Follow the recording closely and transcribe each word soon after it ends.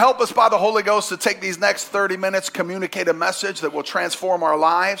help us by the Holy Ghost to take these next 30 minutes, communicate a message that will transform our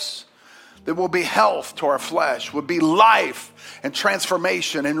lives, that will be health to our flesh, will be life and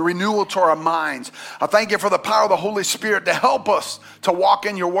transformation and renewal to our minds. I thank you for the power of the Holy Spirit to help us to walk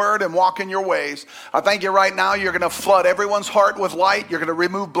in your word and walk in your ways. I thank you right now you're going to flood everyone's heart with light. You're going to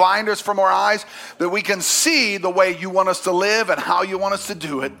remove blinders from our eyes that we can see the way you want us to live and how you want us to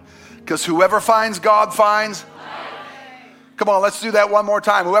do it. Because whoever finds God finds. Come on, let's do that one more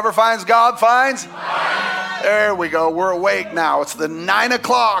time. Whoever finds God finds. There we go. We're awake now. It's the 9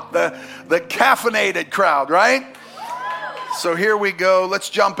 o'clock, the caffeinated crowd, right? So here we go.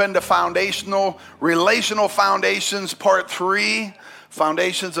 Let's jump into relational foundations, part 3,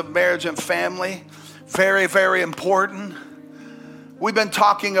 foundations of marriage and family. Very, very important. We've been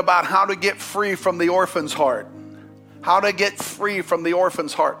talking about how to get free from the orphan's heart. How to get free from the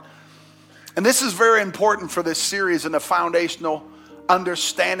orphan's heart. And this is very important for this series and the foundational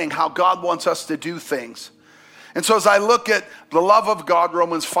understanding how God wants us to do things. And so as I look at the love of God,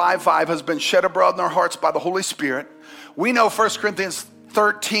 Romans 5:5 has been shed abroad in our hearts by the Holy Spirit. We know 1 Corinthians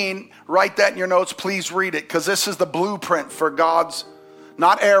 13, write that in your notes, please read it, because this is the blueprint for God's,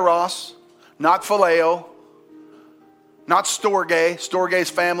 not eros, not phileo, not storge. Storge is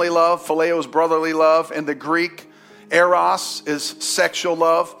family love, phileo is brotherly love. In the Greek, eros is sexual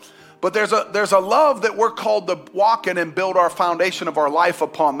love. But there's a love that we're called to walk in and build our foundation of our life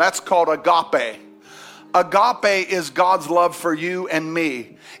upon. That's called agape. Agape is God's love for you and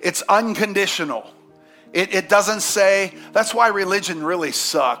me. It's unconditional. It doesn't say, that's why religion really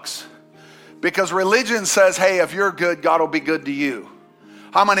sucks. Because religion says, hey, if you're good, God will be good to you.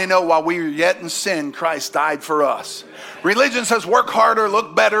 How many know while we were yet in sin, Christ died for us? Religion says work harder,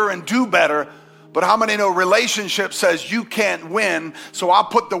 look better, and do better. But how many know relationship says you can't win, so I'll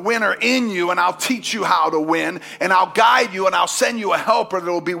put the winner in you and I'll teach you how to win and I'll guide you and I'll send you a helper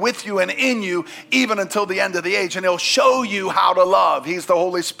that will be with you and in you even until the end of the age, and he'll show you how to love. He's the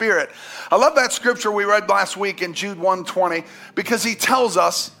Holy Spirit. I love that scripture we read last week in Jude 1:20 because he tells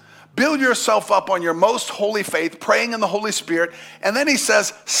us, build yourself up on your most holy faith, praying in the Holy Spirit, and then he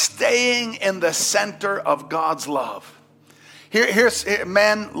says, staying in the center of God's love. Here's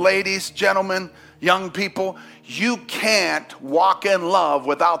men, ladies, gentlemen, young people. You can't walk in love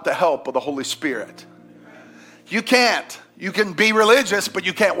without the help of the Holy Spirit. You can't. You can be religious, but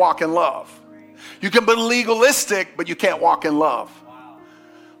you can't walk in love. You can be legalistic, but you can't walk in love.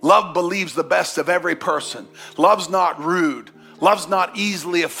 Love believes the best of every person. Love's not rude. Love's not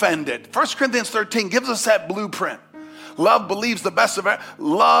easily offended. 1 Corinthians 13 gives us that blueprint. Love believes the best of it.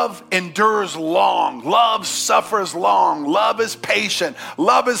 Love endures long. Love suffers long. Love is patient.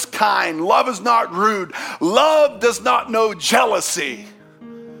 Love is kind. Love is not rude. Love does not know jealousy.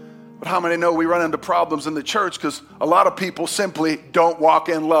 But how many know we run into problems in the church because a lot of people simply don't walk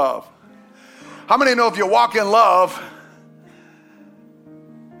in love? How many know if you walk in love,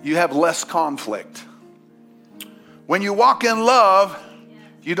 you have less conflict? When you walk in love,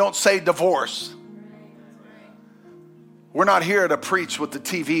 you don't say divorce. We're not here to preach what the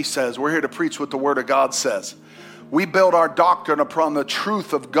TV says. We're here to preach what the Word of God says. We build our doctrine upon the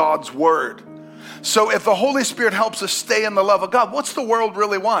truth of God's Word. So if the Holy Spirit helps us stay in the love of God, what's the world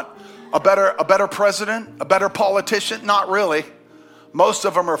really want? A better president? A better politician? Not really. Most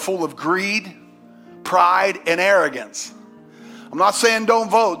of them are full of greed, pride, and arrogance. I'm not saying don't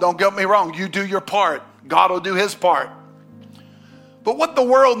vote. Don't get me wrong. You do your part. God will do his part. But what the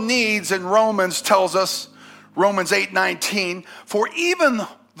world needs in Romans tells us, Romans 8:19, for even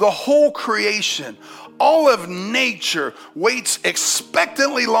the whole creation, all of nature waits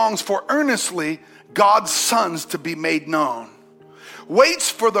expectantly, longs for earnestly God's sons to be made known. Waits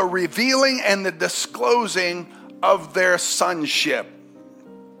for the revealing and the disclosing of their sonship.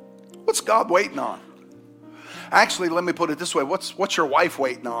 What's God waiting on? Actually, let me put it this way. What's your wife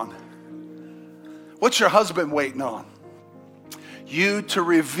waiting on? What's your husband waiting on? You to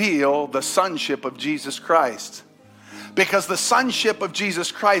reveal the sonship of Jesus Christ. Because the sonship of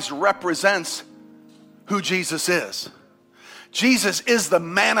Jesus Christ represents who Jesus is. Jesus is the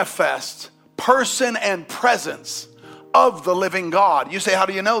manifest person and presence of the living God. You say, how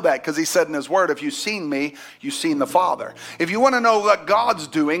do you know that? Because he said in his word, if you've seen me, you've seen the Father. If you want to know what God's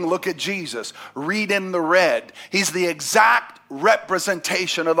doing, look at Jesus. Read in the red. He's the exact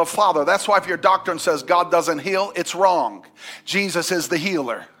representation of the Father. That's why if your doctrine says God doesn't heal, it's wrong. Jesus is the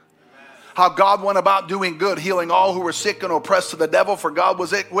healer. How God went about doing good, healing all who were sick and oppressed of the devil, for God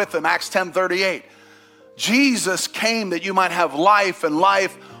was with him. Acts 10:38. Jesus came that you might have life and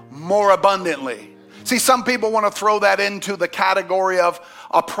life more abundantly. See, some people want to throw that into the category of,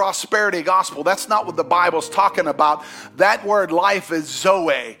 a prosperity gospel. That's not what the Bible's talking about. That word life is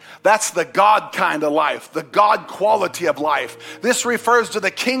Zoe. That's the God kind of life, the God quality of life. This refers to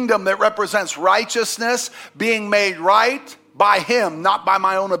the kingdom that represents righteousness, being made right by Him, not by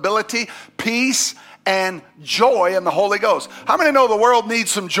my own ability, peace and joy in the Holy Ghost. How many know the world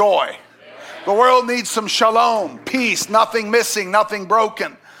needs some joy? The world needs some shalom, peace, nothing missing, nothing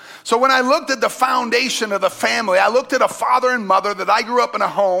broken. So when I looked at the foundation of the family, I looked at a father and mother that I grew up in a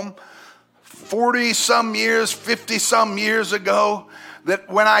home 40 some years, 50 some years ago, that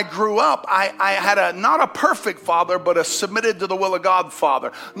when I grew up, I had not a perfect father, but a submitted to the will of God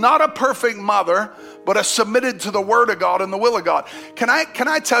father. Not a perfect mother, but a submitted to the word of God and the will of God. Can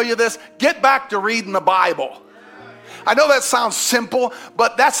I tell you this? Get back to reading the Bible. I know that sounds simple,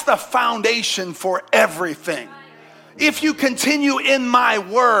 but that's the foundation for everything. If you continue in my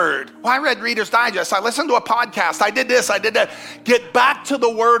word, well, I read Reader's Digest, I listened to a podcast, I did this, I did that. Get back to the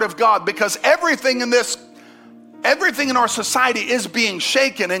word of God, because everything in our society is being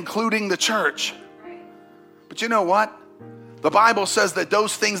shaken, including the church. But you know what? The Bible says that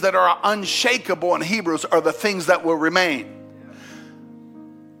those things that are unshakable in Hebrews are the things that will remain.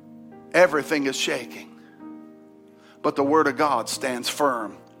 Everything is shaking. But the word of God stands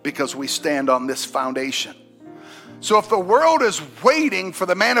firm because we stand on this foundation. So if the world is waiting for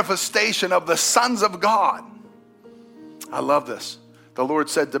the manifestation of the sons of God, I love this. The Lord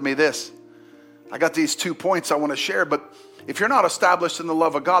said to me this. I got these 2 points I want to share, but if you're not established in the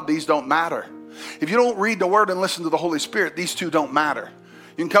love of God, these don't matter. If you don't read the word and listen to the Holy Spirit, these two don't matter.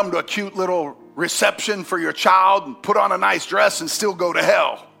 You can come to a cute little reception for your child and put on a nice dress and still go to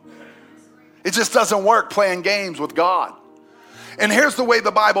hell. It just doesn't work playing games with God. And here's the way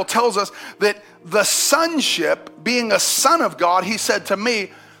the Bible tells us that the sonship, being a son of God, he said to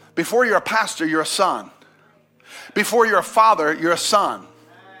me, before you're a pastor, you're a son. Before you're a father, you're a son.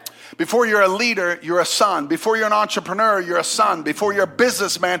 Before you're a leader, you're a son. Before you're an entrepreneur, you're a son. Before you're a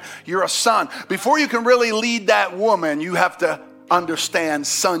businessman, you're a son. Before you can really lead that woman, you have to understand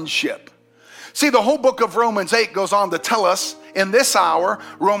sonship. See, the whole book of Romans 8 goes on to tell us in this hour,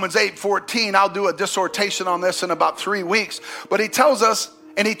 Romans 8:14, I'll do a dissertation on this in about 3 weeks, but he tells us,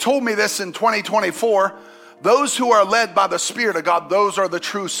 and he told me this in 2024, those who are led by the Spirit of God, those are the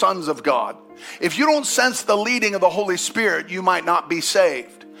true sons of God. If you don't sense the leading of the Holy Spirit, you might not be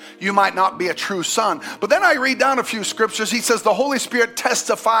saved. You might not be a true son. But then I read down a few scriptures. He says the Holy Spirit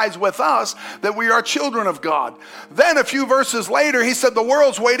testifies with us that we are children of God. Then a few verses later, he said the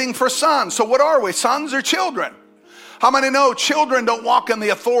world's waiting for sons. So what are we, sons or children? How many know children don't walk in the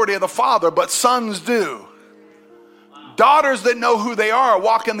authority of the Father, but sons do? Daughters that know who they are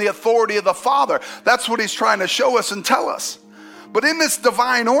walk in the authority of the Father. That's what he's trying to show us and tell us. But in this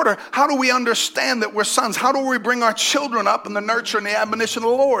divine order, how do we understand that we're sons? How do we bring our children up in the nurture and the admonition of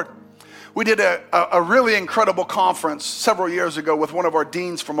the Lord? We did a really incredible conference several years ago with one of our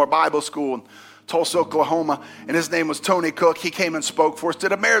deans from our Bible school in Tulsa, Oklahoma, and his name was Tony Cook. He came and spoke for us,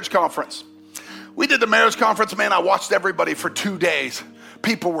 did a marriage conference. We did the marriage conference, man, I watched everybody for 2 days.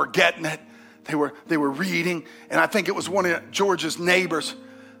 People were getting it. They were reading, and I think it was one of George's neighbors.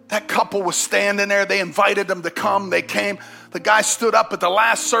 That couple was standing there. They invited them to come. They came. The guy stood up at the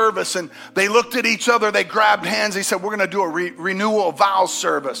last service, and they looked at each other. They grabbed hands. He said, we're going to do a renewal of vows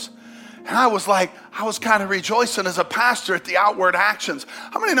service. And I was kind of rejoicing as a pastor at the outward actions.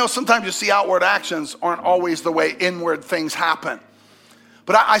 How many know sometimes you see outward actions aren't always the way inward things happen?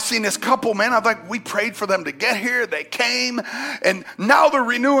 But I seen this couple, man, I think we prayed for them to get here. They came, and now they're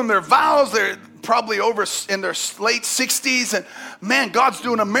renewing their vows. They're probably over in their late 60s, and man, God's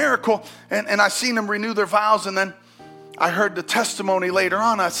doing a miracle. And I seen them renew their vows, and then I heard the testimony later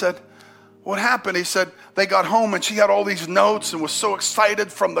on. I said, what happened? He said, they got home, and she had all these notes and was so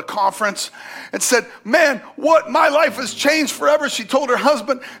excited from the conference and said, man, what? My life has changed forever. She told her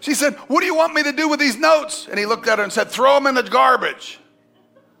husband, she said, what do you want me to do with these notes? And he looked at her and said, throw them in the garbage.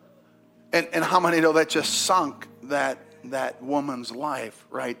 And how many know that just sunk that woman's life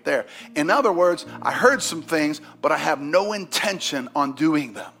right there? In other words, I heard some things, but I have no intention on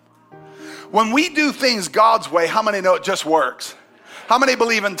doing them. When we do things God's way, how many know it just works? How many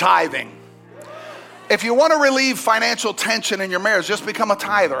believe in tithing? If you want to relieve financial tension in your marriage, just become a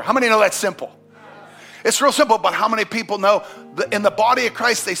tither. How many know that's simple? It's real simple, but how many people know that in the body of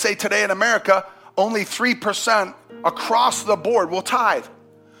Christ, they say today in America, only 3% across the board will tithe.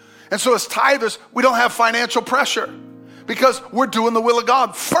 And so as tithers, we don't have financial pressure because we're doing the will of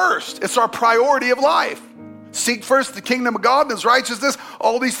God first. It's our priority of life. Seek first the kingdom of God and his righteousness.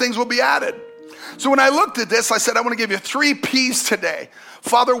 All these things will be added. So when I looked at this, I said, I want to give you 3 P's today.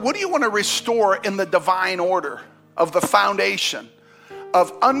 Father, what do you want to restore in the divine order of the foundation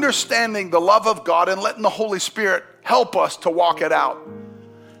of understanding the love of God and letting the Holy Spirit help us to walk it out.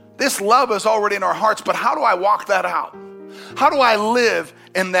 This love is already in our hearts, but how do I walk that out? How do I live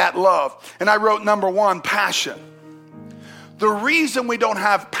in that love? And I wrote number 1, passion. The reason we don't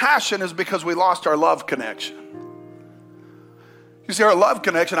have passion is because we lost our love connection. You see, our love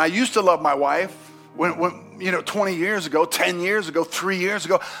connection, I used to love my wife when 20 years ago, 10 years ago, 3 years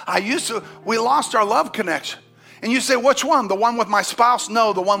ago. We lost our love connection. And you say, which one? The one with my spouse?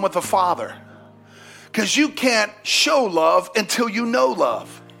 No, the one with the Father. Because you can't show love until you know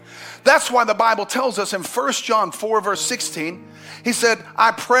love. That's why the Bible tells us in 1 John 4 verse 16, he said,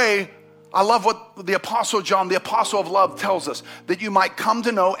 I pray, I love what the Apostle John, the Apostle of love, tells us, that you might come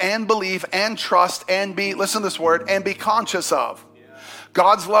to know and believe and trust and be, listen to this word, and be conscious of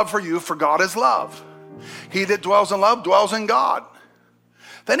God's love for you, for God is love. He that dwells in love dwells in God.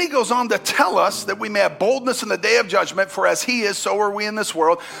 Then he goes on to tell us that we may have boldness in the day of judgment, for as he is, so are we in this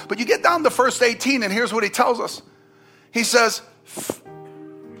world. But you get down to verse 18, and here's what he tells us. He says,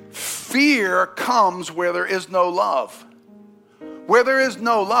 fear comes where there is no love. Where there is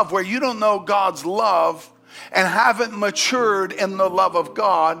no love, where you don't know God's love and haven't matured in the love of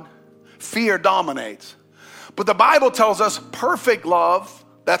God, fear dominates. But the Bible tells us perfect love,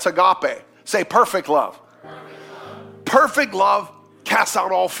 that's agape. Say perfect love. Perfect love casts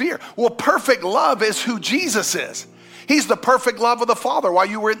out all fear. Well, perfect love is who Jesus is. He's the perfect love of the Father. While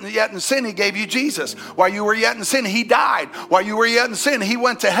you were yet in sin, he gave you Jesus. While you were yet in sin, he died. While you were yet in sin, he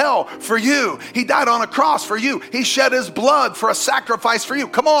went to hell for you. He died on a cross for you. He shed his blood for a sacrifice for you.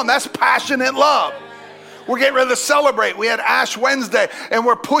 Come on, that's passionate love. We're getting ready to celebrate. We had Ash Wednesday, and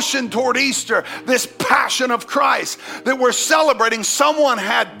we're pushing toward Easter. This passion of Christ that we're celebrating. Someone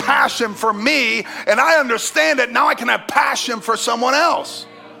had passion for me, and I understand it. Now I can have passion for someone else.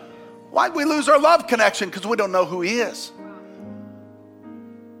 Why'd we lose our love connection? Because we don't know who he is.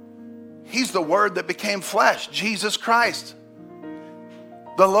 He's the Word that became flesh, Jesus Christ.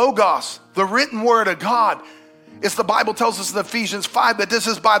 The Logos, the written Word of God. It's the Bible tells us in Ephesians 5 that this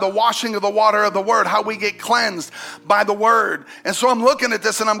is by the washing of the water of the Word, how we get cleansed by the Word. And so I'm looking at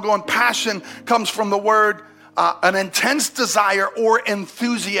this and I'm going, passion comes from the word an intense desire or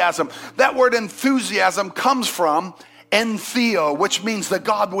enthusiasm. That word enthusiasm comes from entheo, which means the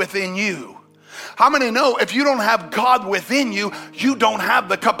God within you. How many know if you don't have God within you, you don't have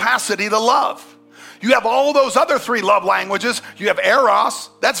the capacity to love? You have all those other 3 love languages. You have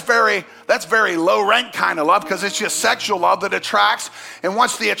eros. That's very low rent kind of love because it's just sexual love that attracts. And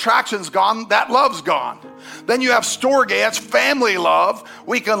once the attraction's gone, that love's gone. Then you have storge. That's family love.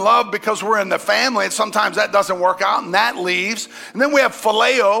 We can love because we're in the family, and sometimes that doesn't work out, and that leaves. And then we have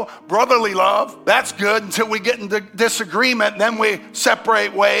phileo, brotherly love. That's good until we get into disagreement, and then we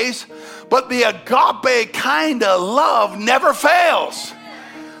separate ways. But the agape kind of love never fails.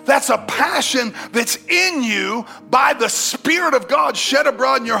 That's a passion that's in you by the Spirit of God shed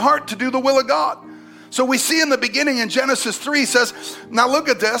abroad in your heart to do the will of God. So we see in the beginning in Genesis 3 says, now look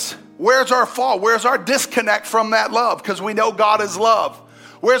at this. Where's our fall? Where's our disconnect from that love? Because we know God is love.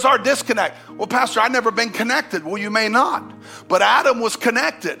 Where's our disconnect? Well, Pastor, I've never been connected. Well, you may not. But Adam was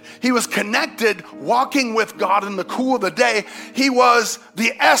connected. He was connected, walking with God in the cool of the day. He was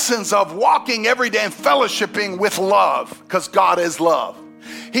the essence of walking every day and fellowshipping with love, because God is love.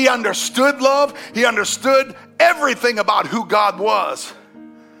 He understood love. He understood everything about who God was.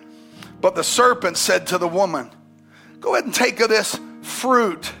 But the serpent said to the woman, go ahead and take of this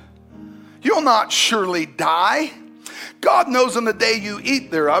fruit. You'll not surely die. God knows in the day you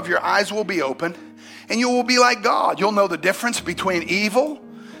eat thereof, your eyes will be opened, and you will be like God. You'll know the difference between evil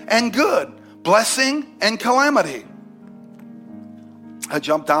and good, blessing and calamity. I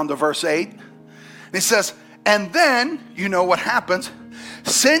jump down to verse 8. And it says, and then, you know what happens.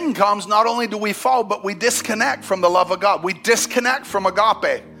 Sin comes, not only do we fall, but we disconnect from the love of God. We disconnect from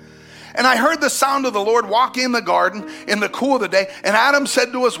agape. And I heard the sound of the Lord walking in the garden in the cool of the day. And Adam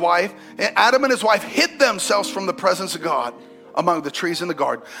said to his wife, Adam and his wife hid themselves from the presence of God among the trees in the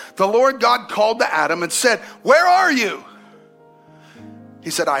garden. The Lord God called to Adam and said, where are you? He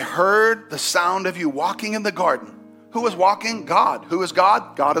said, I heard the sound of you walking in the garden. Who was walking? God. Who is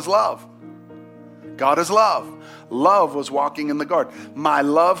God? God is love. God is love. Love was walking in the garden. My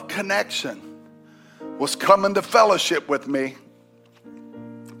love connection was coming to fellowship with me,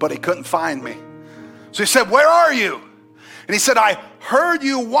 but he couldn't find me. So he said, where are you? And he said, I heard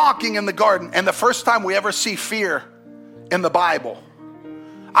you walking in the garden. And the first time we ever see fear in the Bible,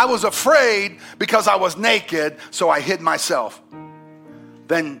 I was afraid because I was naked, so I hid myself.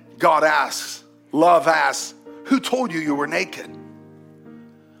 Then God asks, love asks, who told you you were naked?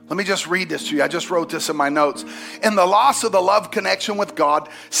 Let me just read this to you. I just wrote this in my notes. In the loss of the love connection with God,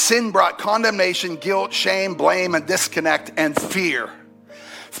 sin brought condemnation, guilt, shame, blame, and disconnect, and fear.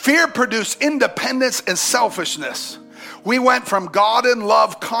 Fear produced independence and selfishness. We went from God and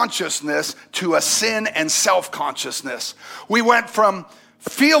love consciousness to a sin and self-consciousness. We went from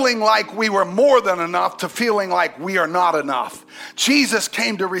feeling like we were more than enough to feeling like we are not enough. Jesus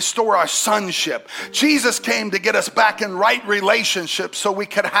came to restore our sonship. Jesus came to get us back in right relationships so we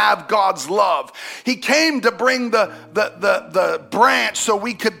could have God's love. He came to bring the branch so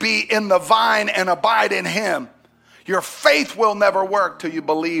we could be in the vine and abide in him. Your faith will never work till you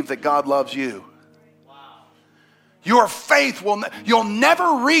believe that God loves you. Your faith you'll never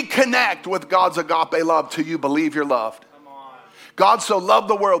reconnect with God's agape love till you believe you're loved. God so loved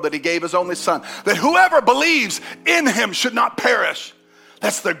the world that he gave his only son, that whoever believes in him should not perish.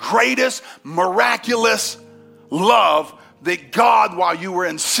 That's the greatest miraculous love, that God, while you were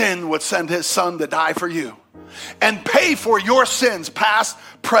in sin, would send his son to die for you and pay for your sins, past,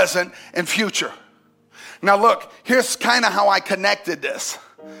 present, and future. Now look, here's kind of how I connected this.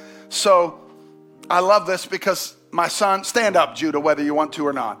 So I love this because my son, stand up, Judah, whether you want to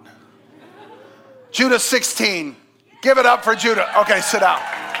or not. Judah's 16. Give it up for Judah. Okay, sit down.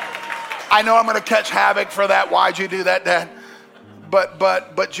 I know I'm going to catch havoc for that. Why'd you do that, Dad?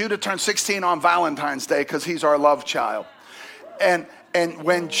 But Judah turned 16 on Valentine's Day because he's our love child. And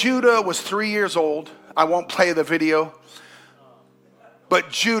when Judah was 3 years old, I won't play the video,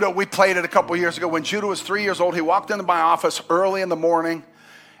 but Judah, we played it a couple years ago. When Judah was 3 years old, he walked into my office early in the morning,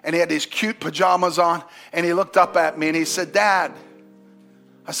 and he had these cute pajamas on, and he looked up at me and he said, Dad.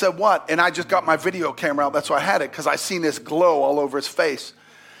 I said, what? And I just got my video camera out. That's why I had it, because I seen this glow all over his face.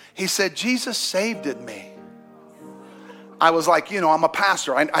 He said, Jesus saved me. I was like, I'm a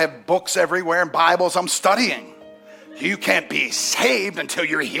pastor. I have books everywhere and Bibles. I'm studying. You can't be saved until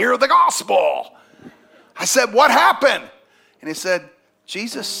you hear the gospel. I said, what happened? And he said,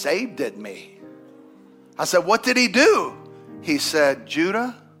 Jesus saved me. I said, what did he do? He said,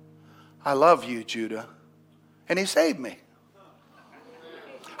 Judah, I love you, Judah. And he saved me.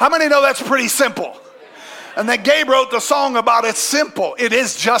 How many know that's pretty simple? And then Gabe wrote the song about it's simple. It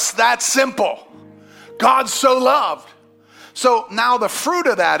is just that simple. God so loved. So now the fruit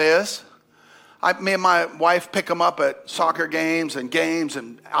of that is, me and my wife pick him up at soccer games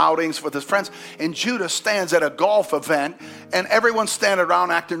and outings with his friends. And Judah stands at a golf event, and everyone's standing around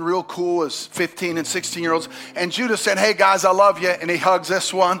acting real cool as 15 and 16-year-olds. And Judah said, hey, guys, I love you. And he hugs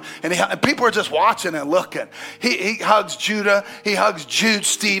this one. And people are just watching and looking. He hugs Judah. He hugs Jude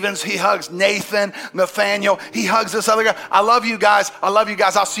Stevens. He hugs Nathan, Nathaniel. He hugs this other guy. I love you guys. I love you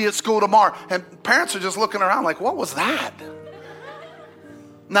guys. I'll see you at school tomorrow. And parents are just looking around like, what was that?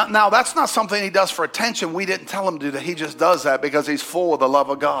 Now, that's not something he does for attention. We didn't tell him to do that. He just does that because he's full of the love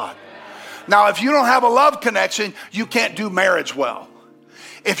of God. Now, if you don't have a love connection, you can't do marriage well.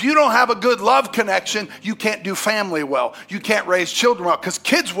 If you don't have a good love connection, you can't do family well. You can't raise children well, because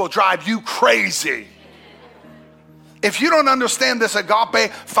kids will drive you crazy. If you don't understand this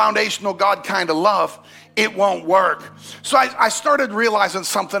agape, foundational God kind of love, it won't work. So I started realizing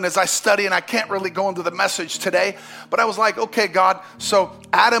something as I study, and I can't really go into the message today, but I was like, okay, God, so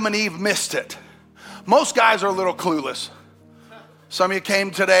Adam and Eve missed it. Most guys are a little clueless. Some of you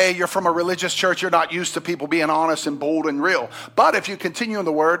came today, you're from a religious church, you're not used to people being honest and bold and real. But if you continue in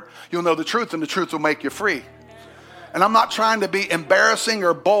the word, you'll know the truth, and the truth will make you free. And I'm not trying to be embarrassing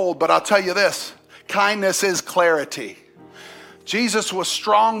or bold, but I'll tell you this, kindness is clarity. Jesus was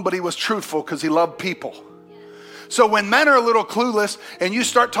strong, but he was truthful because he loved people. So when men are a little clueless and you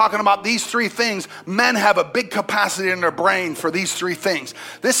start talking about these three things, men have a big capacity in their brain for these three things.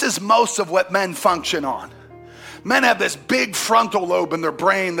 This is most of what men function on. Men have this big frontal lobe in their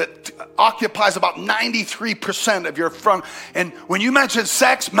brain that occupies about 93% of your front. And when you mention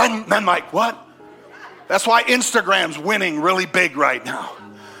sex, men like, what? That's why Instagram's winning really big right now.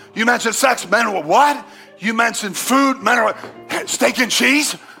 You mention sex, men are, what? You mentioned food, men are like, steak and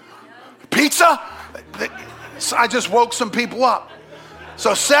cheese? Pizza? I just woke some people up.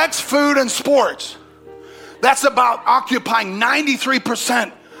 So sex, food, and sports. That's about occupying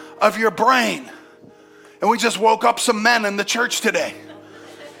 93% of your brain. And we just woke up some men in the church today.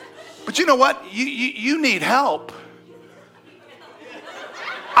 But you know what? You need help.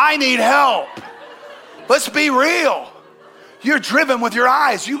 I need help. Let's be real. You're driven with your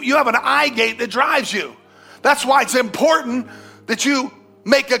eyes. You have an eye gate that drives you. That's why it's important that you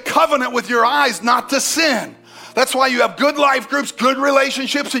make a covenant with your eyes not to sin. That's why you have good life groups, good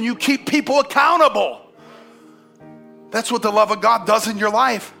relationships, and you keep people accountable. That's what the love of God does in your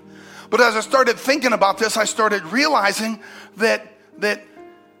life. But as I started thinking about this, I started realizing that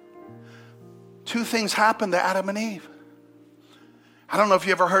two things happened to Adam and Eve. I don't know if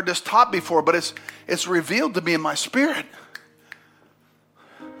you ever heard this taught before, but it's revealed to me in my spirit.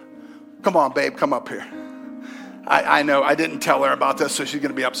 Come on, babe, come up here. I know I didn't tell her about this, so she's going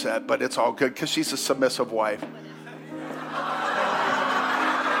to be upset, but it's all good because she's a submissive wife.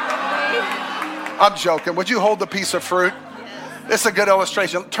 I'm joking. Would you hold the piece of fruit? It's a good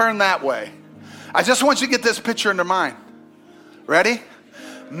illustration. Turn that way. I just want you to get this picture in your mind. Ready?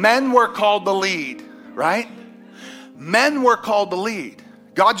 Men were called to lead, right? Men were called to lead.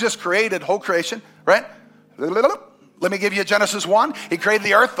 God just created whole creation, right? Let me give you Genesis 1. He created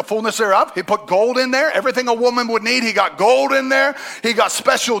the earth, the fullness thereof. He put gold in there, everything a woman would need. He got gold in there. He got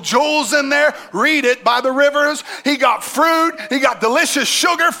special jewels in there. Read it, by the rivers. He got fruit. He got delicious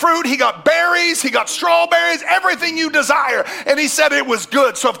sugar fruit. He got berries. He got strawberries, everything you desire. And he said it was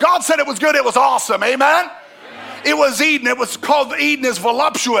good. So if God said it was good, it was awesome. Amen? It was Eden. It was called Eden is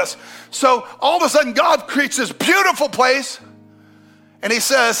voluptuous. So all of a sudden God creates this beautiful place. And he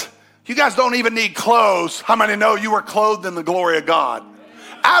says, you guys don't even need clothes. How many know you were clothed in the glory of God?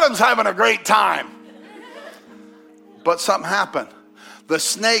 Adam's having a great time. But something happened. The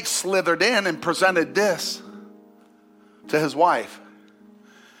snake slithered in and presented this to his wife.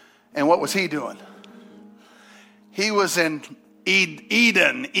 And what was he doing? He was in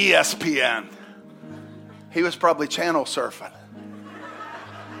Eden, ESPN. He was probably channel surfing.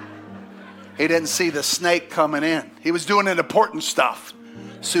 He didn't see the snake coming in. He was doing important stuff.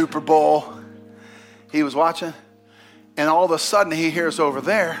 Super Bowl. He was watching. And all of a sudden he hears over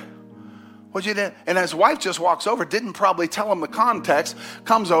there, what'd you do? And his wife just walks over, didn't probably tell him the context,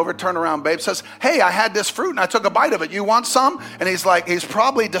 comes over, turn around, babe, says, hey, I had this fruit and I took a bite of it. You want some? And he's like, he's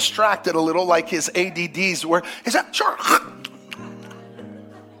probably distracted a little, like his ADDs were. He said, sure.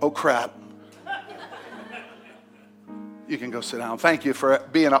 Oh, crap. You can go sit down. Thank you for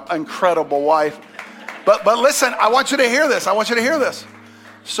being an incredible wife. But listen, I want you to hear this. I want you to hear this.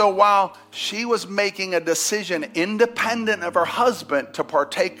 So while she was making a decision independent of her husband to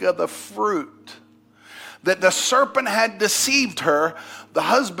partake of the fruit, that the serpent had deceived her, the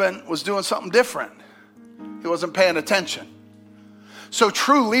husband was doing something different. He wasn't paying attention. So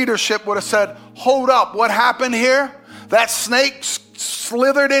true leadership would have said, hold up, what happened here? That snake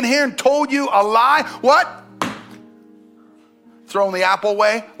slithered in here and told you a lie? What? Thrown the apple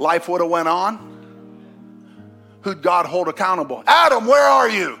away, life would have went on. Who'd God hold accountable? Adam, where are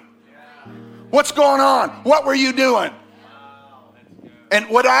you? What's going on? What were you doing? And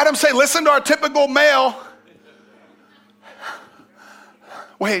what Adam say? Listen to our typical male.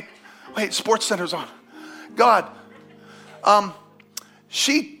 Wait, Sports Center's on. God,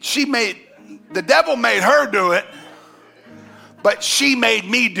 she made, the devil made her do it, but she made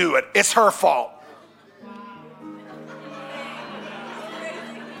me do it. It's her fault.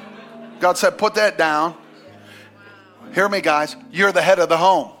 God said, put that down. Hear me, guys. You're the head of the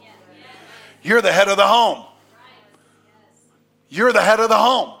home. You're the head of the home. You're the head of the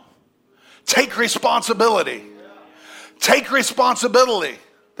home. Take responsibility. Take responsibility.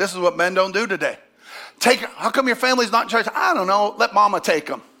 This is what men don't do today. How come your family's not in church? I don't know. Let mama take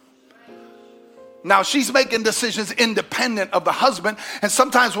them. Now she's making decisions independent of the husband. And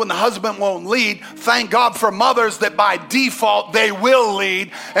sometimes when the husband won't lead, thank God for mothers that by default they will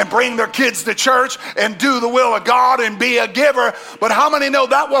lead and bring their kids to church and do the will of God and be a giver. But how many know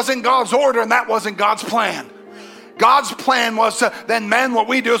that wasn't God's order and that wasn't God's plan? God's plan was to, then men, what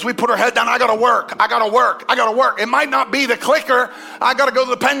we do is we put our head down. I got to work. It might not be the clicker. I got to go to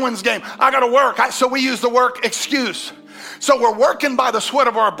the Penguins game. I got to work. So we use the work excuse. So we're working by the sweat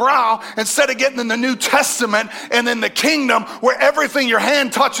of our brow instead of getting in the New Testament and in the kingdom where everything your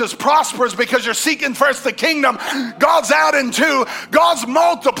hand touches prospers because you're seeking first the kingdom. God's adding to, God's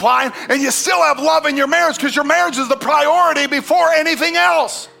multiplying, and you still have love in your marriage because your marriage is the priority before anything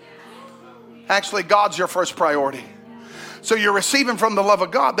else. Actually, God's your first priority. So you're receiving from the love of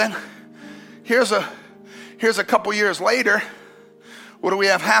God. Then here's a couple years later. What do we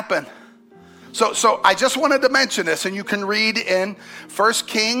have happen? So I just wanted to mention this, and you can read in 1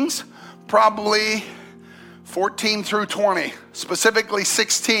 Kings, probably 14 through 20, specifically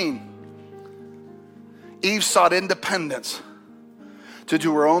 16. Eve sought independence to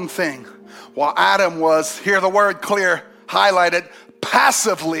do her own thing, while Adam was, hear the word clear, highlighted,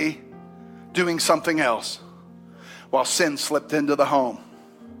 passively doing something else, while sin slipped into the home.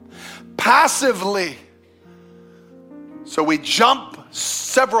 Passively. So we jump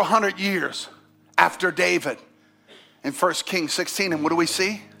several hundred years after David in 1 Kings 16. And what do we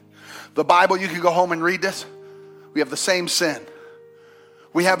see? The Bible, you can go home and read this. We have the same sin.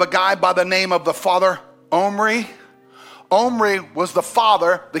 We have a guy by the name of the father Omri. Omri was the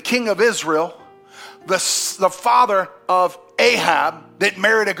father, the king of Israel, the father of Ahab, that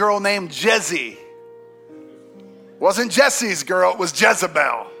married a girl named Jezebel. Wasn't Jesse's girl, it was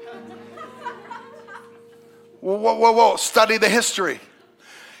Jezebel. Whoa. Study the history.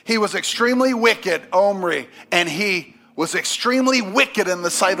 He was extremely wicked, Omri, and he was extremely wicked in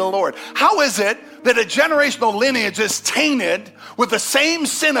the sight of the Lord. How is it that a generational lineage is tainted with the same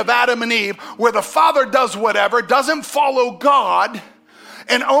sin of Adam and Eve, where the father does whatever, doesn't follow God,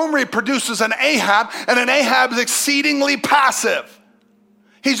 and Omri produces an Ahab, and an Ahab is exceedingly passive?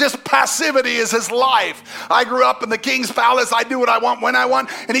 He's just, passivity is his life. I grew up in the king's palace. I do what I want when I want.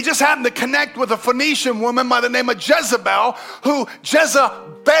 And he just happened to connect with a Phoenician woman by the name of Jezebel, who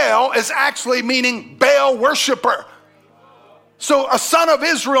Jezebel is actually meaning Baal worshiper. So a son of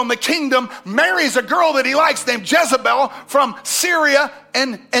Israel in the kingdom marries a girl that he likes named Jezebel from Syria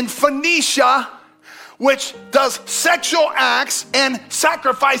and Phoenicia, which does sexual acts and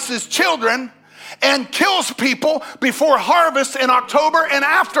sacrifices children and kills people before harvest in October and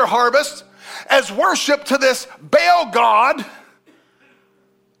after harvest as worship to this Baal god.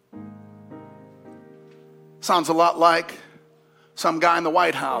 Sounds a lot like some guy in the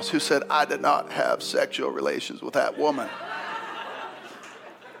White House who said, I did not have sexual relations with that woman.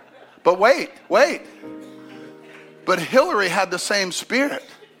 But wait. But Hillary had the same spirit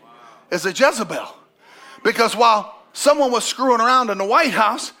as a Jezebel. Because while someone was screwing around in the White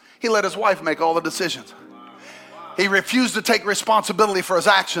House, he let his wife make all the decisions. He refused to take responsibility for his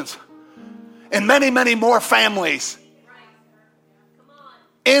actions. And many, many more families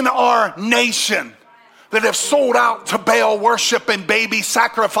in our nation that have sold out to Baal worship and baby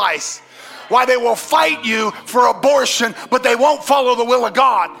sacrifice. Why they will fight you for abortion, but they won't follow the will of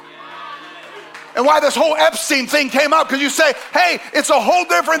God. And why this whole Epstein thing came up, because you say, hey, it's a whole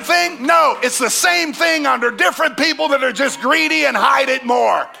different thing. No, it's the same thing under different people that are just greedy and hide it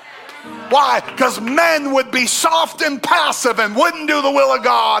more. Why? Because men would be soft and passive and wouldn't do the will of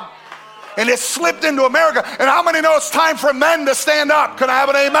God. And it slipped into America. And how many know it's time for men to stand up? Can I have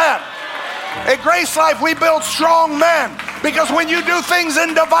an amen? At Grace Life, we build strong men, because when you do things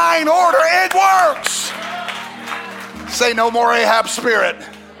in divine order, it works. Say no more Ahab spirit.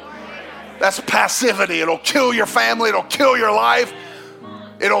 That's passivity. It'll kill your family. It'll kill your life.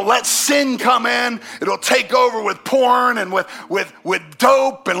 It'll let sin come in. It'll take over with porn and with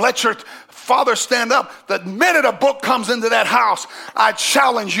dope, and let your father stand up. The minute a book comes into that house, I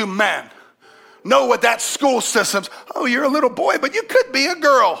challenge you men. Know what that school system's. Oh, you're a little boy, but you could be a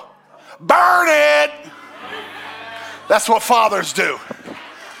girl. Burn it. That's what fathers do.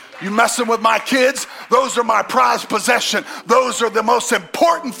 You messing with my kids? Those are my prized possession. Those are the most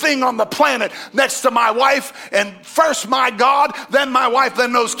important thing on the planet, next to my wife, and first my God, then my wife,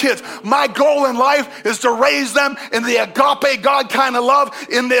 then those kids. My goal in life is to raise them in the agape God kind of love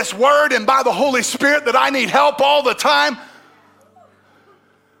in this word and by the Holy Spirit, that I need help all the time,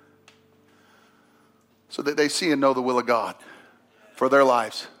 so that they see and know the will of God for their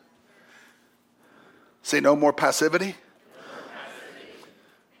lives. Say no more passivity.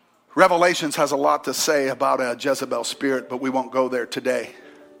 Revelations has a lot to say about a Jezebel spirit, but we won't go there today.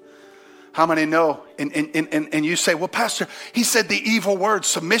 How many know? And you say, well, Pastor, he said the evil word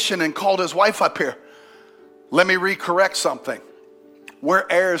submission and called his wife up here. Let me recorrect something. We're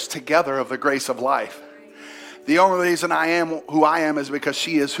heirs together of the grace of life. The only reason I am who I am is because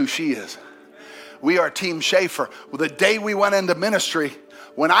she is who she is. We are Team Schaefer. Well, the day we went into ministry,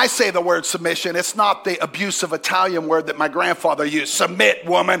 when I say the word submission, it's not the abusive Italian word that my grandfather used. Submit,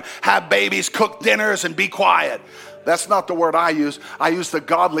 woman, have babies, cook dinners, and be quiet. That's not the word I use. I use the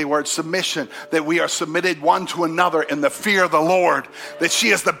godly word submission, that we are submitted one to another in the fear of the Lord, that she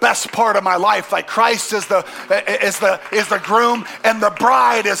is the best part of my life, like Christ is the groom, and the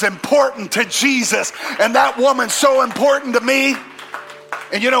bride is important to Jesus, and that woman's so important to me.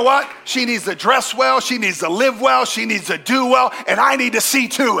 And you know what? She needs to dress well. She needs to live well. She needs to do well. And I need to see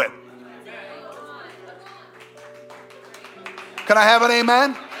to it. Can I have an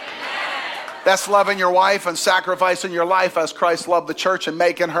amen? That's loving your wife and sacrificing your life as Christ loved the church, and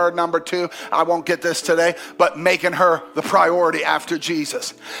making her, number two, I won't get this today, but making her the priority after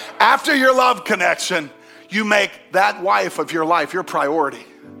Jesus. After your love connection, you make that wife of your life your priority.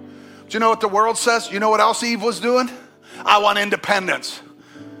 Do you know what the world says? You know what else Eve was doing? I want independence.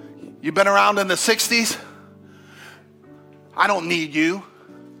 You've been around in the 60s? I don't need you.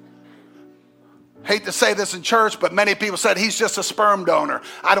 Hate to say this in church, but many people said he's just a sperm donor.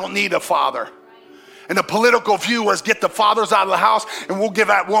 I don't need a father. And the political view was get the fathers out of the house and we'll give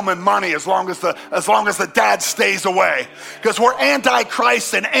that woman money as long as the dad stays away. Because we're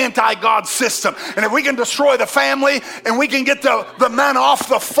anti-Christ and anti-God system. And if we can destroy the family and we can get the men off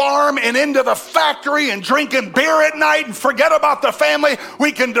the farm and into the factory and drinking beer at night and forget about the family,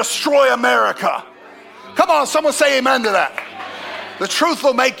 we can destroy America. Come on, someone say amen to that. The truth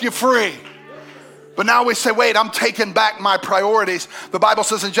will make you free. But now we say, wait, I'm taking back my priorities. The Bible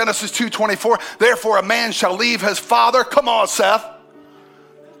says in Genesis 2:24, therefore a man shall leave his father. Come on, Seth.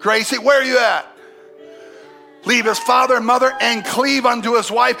 Gracie, where are you at? Leave his father and mother and cleave unto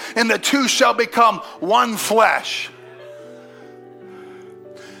his wife, and the two shall become one flesh.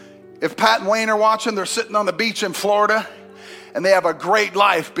 If Pat and Wayne are watching, they're sitting on the beach in Florida, and they have a great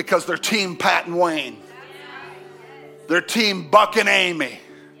life because they're team Pat and Wayne. They're team Buck and Amy.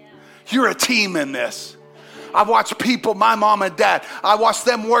 You're a team in this. I've watched people, my mom and dad, I watched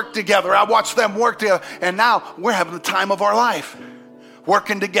them work together. And now we're having the time of our life,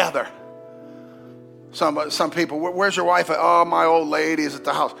 working together. Some people, where's your wife? Oh, my old lady is at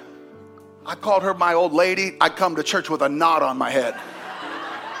the house. I called her my old lady. I come to church with a knot on my head.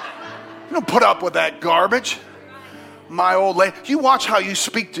 You don't put up with that garbage. My old lady. You watch how you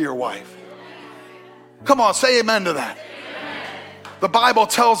speak to your wife. Come on, say amen to that. The Bible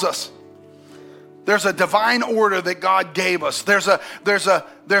tells us there's a divine order that God gave us. There's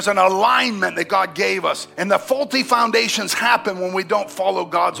an alignment that God gave us. And the faulty foundations happen when we don't follow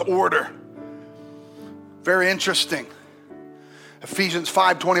God's order. Very interesting. Ephesians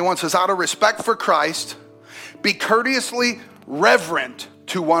 5:21 says, out of respect for Christ, be courteously reverent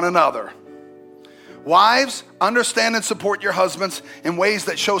to one another. Wives, understand and support your husbands in ways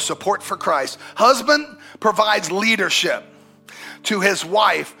that show support for Christ. Husband provides leadership to his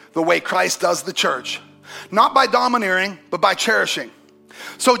wife the way Christ does the church. Not by domineering, but by cherishing.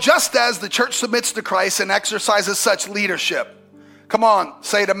 So just as the church submits to Christ and exercises such leadership. Come on,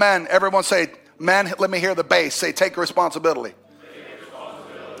 say to men. Everyone say, men, let me hear the bass. Say, take responsibility.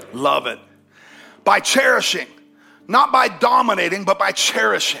 Love it. By cherishing. Not by dominating, but by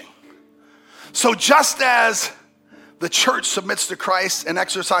cherishing. So just as the church submits to Christ and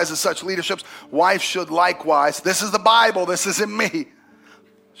exercises such leaderships, wives should likewise, this is the Bible, this isn't me,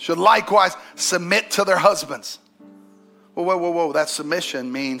 should likewise submit to their husbands. Whoa. That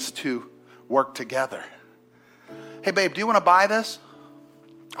submission means to work together. Hey, babe, do you want to buy this?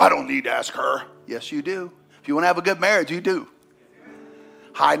 I don't need to ask her. Yes, you do. If you want to have a good marriage, you do.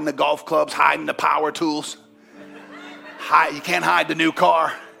 Hiding the golf clubs, hiding the power tools. You can't hide the new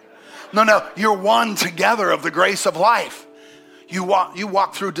car. No, you're one together of the grace of life. You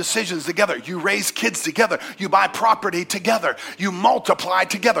walk through decisions together. You raise kids together. You buy property together. You multiply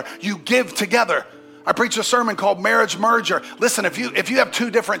together. You give together. I preach a sermon called Marriage Merger. Listen, if you have two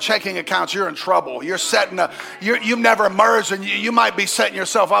different checking accounts, you're in trouble. You've never merged, and you might be setting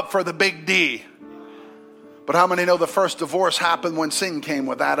yourself up for the big D. But how many know the first divorce happened when sin came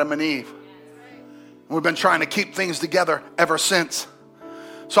with Adam and Eve? We've been trying to keep things together ever since.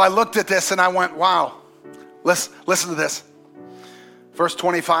 So I looked at this and I went, wow. Listen to this. Verse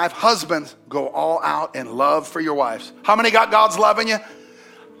 25, husbands, go all out in love for your wives. How many got God's love in you?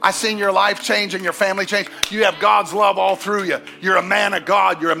 I seen your life change and your family change. You have God's love all through you. You're a man of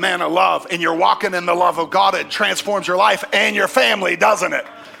God. You're a man of love. And you're walking in the love of God. It transforms your life and your family, doesn't it?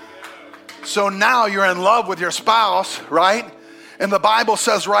 So now you're in love with your spouse, right? And the Bible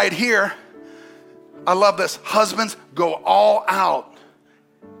says right here, I love this. Husbands, go all out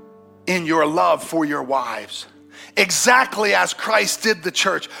in your love for your wives. Exactly as Christ did the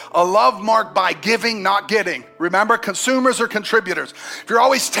church. A love marked by giving, not getting. Remember, consumers are contributors. If you're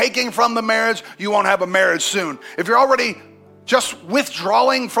always taking from the marriage, you won't have a marriage soon. If you're already just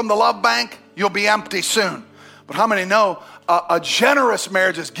withdrawing from the love bank, you'll be empty soon. But how many know a generous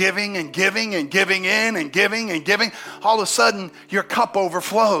marriage is giving and giving and giving in and giving and giving? All of a sudden, your cup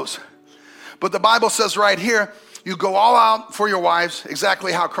overflows. But the Bible says right here, you go all out for your wives,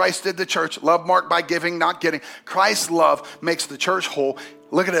 exactly how Christ did the church. Love marked by giving, not getting. Christ's love makes the church whole.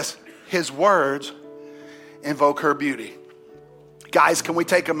 Look at this. His words invoke her beauty. Guys, can we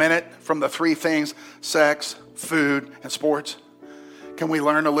take a minute from the three things, sex, food, and sports? Can we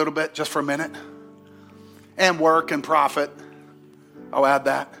learn a little bit just for a minute? And work and profit. I'll add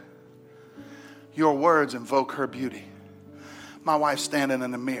that. Your words invoke her beauty. My wife's standing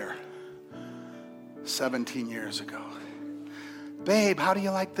in the mirror 17 years ago. Babe, how do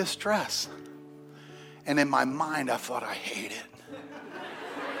you like this dress? And in my mind, I thought, I hate it.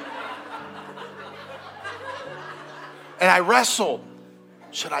 And I wrestled.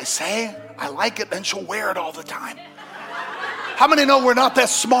 Should I say I like it? Then she'll wear it all the time. How many know we're not that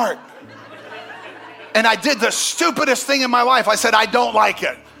smart? And I did the stupidest thing in my life. I said, I don't like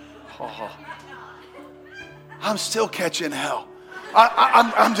it. Oh. I'm still catching hell.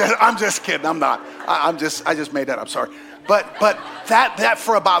 I'm just kidding. I'm not. I just made that up. Sorry. But that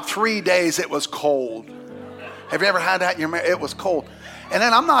for about 3 days, it was cold. Have you ever had that in your marriage? It was cold. And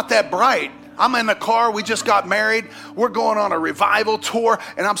then I'm not that bright. I'm in the car. We just got married. We're going on a revival tour.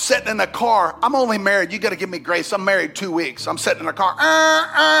 And I'm sitting in the car. I'm only married. You got to give me grace. I'm married 2 weeks. I'm sitting in the car.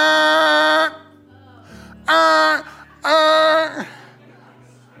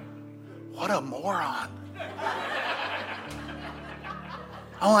 What a moron.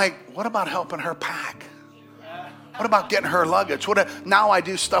 I'm like, what about helping her pack? What about getting her luggage? Now I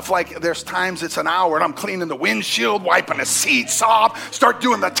do stuff like there's times it's an hour and I'm cleaning the windshield, wiping the seats off, start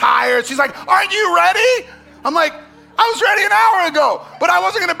doing the tires. She's like, aren't you ready? I'm like, I was ready an hour ago, but I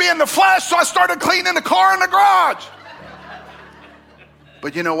wasn't going to be in the flesh, so I started cleaning the car in the garage.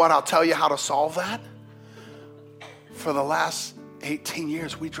 But you know what? I'll tell you how to solve that. For the last 18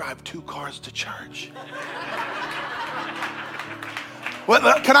 years, we drive 2 cars to church.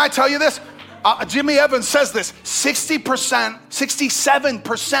 Well, can I tell you this? Jimmy Evans says this,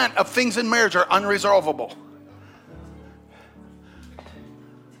 67% of things in marriage are unresolvable.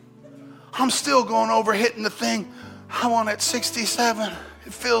 I'm still going over hitting the thing. I want at 67.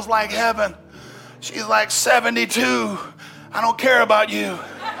 It feels like heaven. She's like 72. I don't care about you.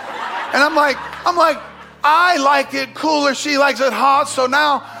 And I'm like, I like it cooler. She likes it hot. So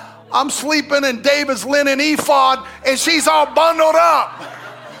now I'm sleeping in David's linen ephod and she's all bundled up.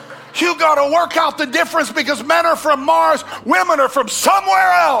 You got to work out the difference because men are from Mars, women are from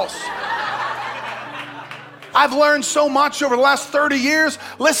somewhere else. I've learned so much over the last 30 years.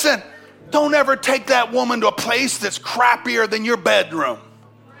 Listen, don't ever take that woman to a place that's crappier than your bedroom.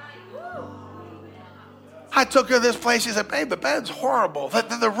 I took her to this place. She said, babe, the bed's horrible.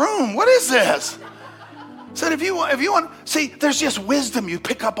 The room, what is this? I said, if you want, see, there's just wisdom you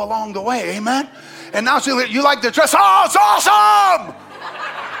pick up along the way, amen? And now you like the dress. Oh, it's awesome!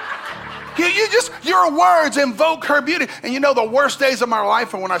 Your words invoke her beauty. And you know the worst days of my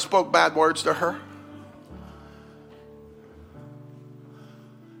life are when I spoke bad words to her.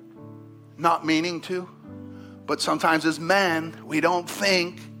 Not meaning to, but sometimes as men, we don't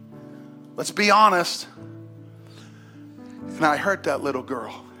think. Let's be honest. And I hurt that little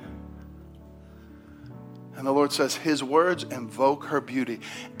girl. And the Lord says his words invoke her beauty.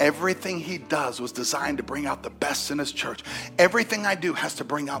 Everything he does was designed to bring out the best in his church. Everything I do has to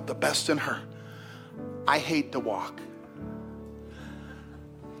bring out the best in her. I hate to walk.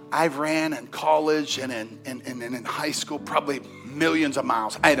 I've ran in college and in high school probably millions of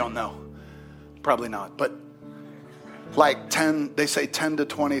miles. I don't know. Probably not. But like 10, they say 10 to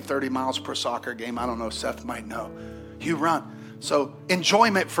 20, 30 miles per soccer game. I don't know. Seth might know. You run. So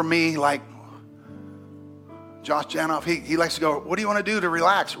enjoyment for me, like Josh Janoff, he likes to go, what do you want to do to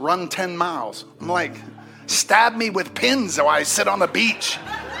relax? Run 10 miles. I'm like, stab me with pins while I sit on the beach.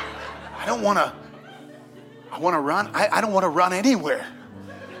 I want to run. I don't want to run anywhere.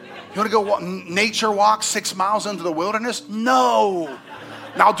 You want to go nature walk 6 miles into the wilderness? No.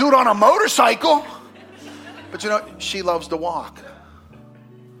 Now I'll do it on a motorcycle. But you know, she loves to walk.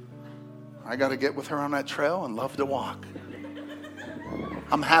 I got to get with her on that trail and love to walk.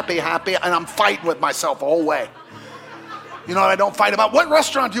 I'm happy, and I'm fighting with myself the whole way. You know what I don't fight about? What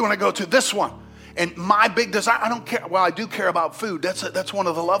restaurant do you want to go to? This one. And my big desire, I don't care. Well, I do care about food. That's one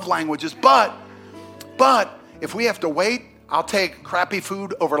of the love languages. But if we have to wait, I'll take crappy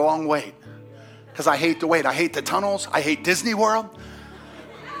food over a long wait. Because I hate to wait. I hate the tunnels. I hate Disney World.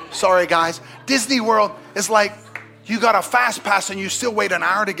 Sorry, guys. Disney World is like you got a fast pass and you still wait an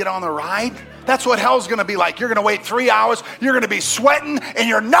hour to get on the ride. That's what hell's going to be like. You're going to wait 3 hours. You're going to be sweating and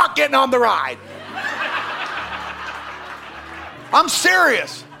you're not getting on the ride. I'm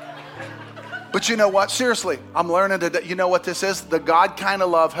serious. But you know what? Seriously, I'm learning that you know what this is? The God kind of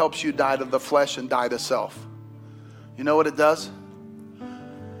love helps you die to the flesh and die to self. You know what it does?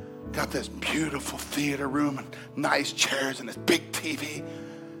 Got this beautiful theater room and nice chairs and this big TV.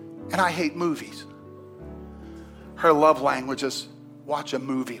 And I hate movies. Her love language is watch a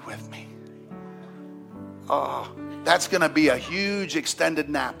movie with me. Oh, that's going to be a huge extended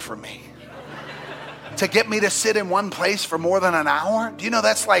nap for me. To get me to sit in one place for more than an hour? Do you know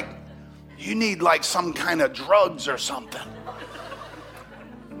that's like, you need like some kind of drugs or something.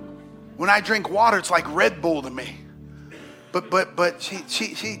 When I drink water, it's like Red Bull to me. But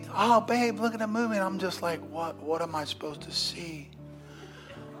she, oh babe, look at the movie. And I'm just like, what am I supposed to see?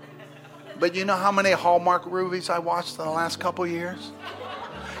 But you know how many Hallmark movies I watched in the last couple years?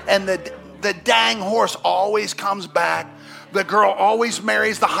 And the dang horse always comes back The girl always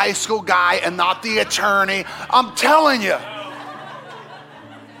marries the high school guy and not the attorney. I'm telling you.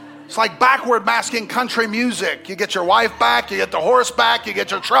 It's like backward masking country music. You get your wife back, you get the horse back, you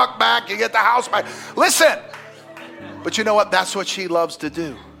get your truck back, you get the house back. Listen. But you know what? That's what she loves to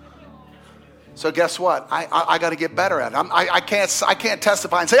do. So guess what? I got to get better at it. I can't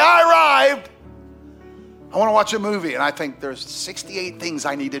testify and say, I arrived. I want to watch a movie. And I think there's 68 things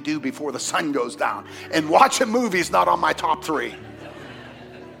I need to do before the sun goes down. And watching movies is not on my top 3.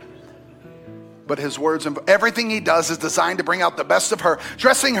 But his words and everything he does is designed to bring out the best of her,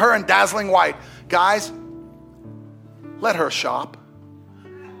 dressing her in dazzling white. Guys, let her shop.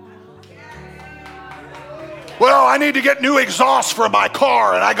 Well, I need to get new exhaust for my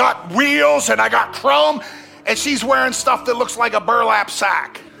car, and I got wheels, and I got chrome, and she's wearing stuff that looks like a burlap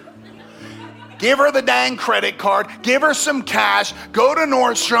sack. Give her the dang credit card, give her some cash, go to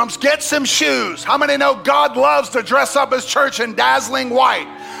Nordstrom's, get some shoes. How many know God loves to dress up his church in dazzling white?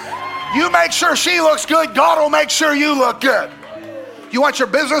 You make sure she looks good, God will make sure you look good. You want your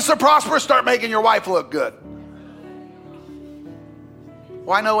business to prosper? Start making your wife look good.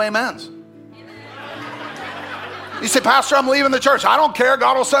 Why no amens? You say, Pastor, I'm leaving the church. I don't care.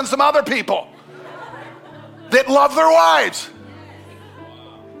 God will send some other people that love their wives.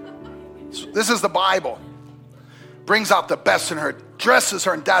 This is the Bible. Brings out the best in her, dresses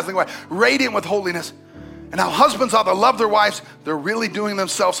her in dazzling white, radiant with holiness. And how husbands ought to love their wives, they're really doing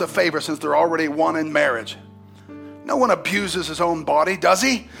themselves a favor since they're already one in marriage. No one abuses his own body, does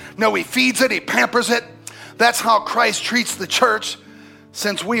he? No, he feeds it, he pampers it. That's how Christ treats the church,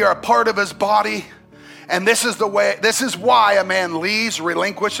 since we are a part of his body. And this is why a man leaves,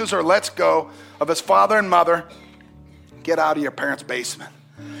 relinquishes, or lets go of his father and mother. Get out of your parents' basement.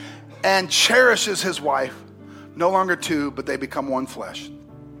 And cherishes his wife. No longer two, but they become one flesh.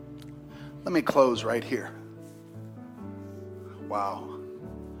 Let me close right here. Wow.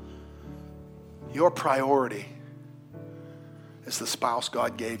 Your priority is the spouse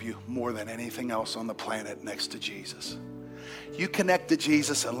God gave you more than anything else on the planet next to Jesus. You connect to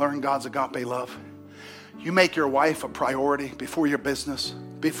Jesus and learn God's agape love. You make your wife a priority before your business,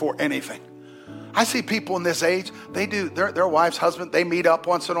 before anything. I see people in this age, they do, their wife's husband, they meet up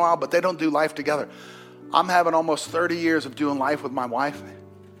once in a while, but they don't do life together. I'm having almost 30 years of doing life with my wife.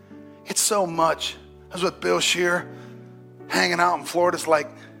 It's so much. I was with Bill Shear, hanging out in Florida. It's like,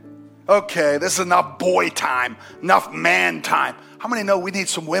 okay, this is enough boy time, enough man time. How many know we need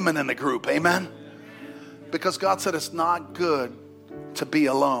some women in the group? Amen? Because God said it's not good to be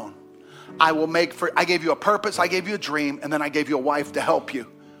alone. I gave you a purpose, I gave you a dream, and then I gave you a wife to help you.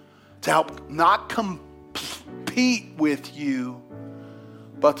 To help not compete with you,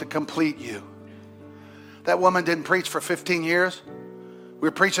 but to complete you. That woman didn't preach for 15 years. We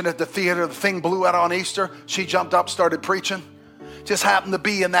were preaching at the theater. The thing blew out on Easter. She jumped up, started preaching. Just happened to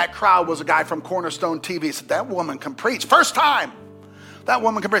be in that crowd was a guy from Cornerstone TV. He said, that woman can preach. First time. That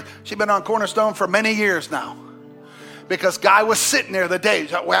woman can preach. She's been on Cornerstone for many years now. Because guy was sitting there the day.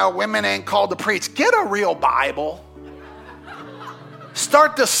 Well, women ain't called to preach. Get a real Bible.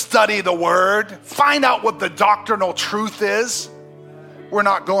 Start to study the word. Find out what the doctrinal truth is. We're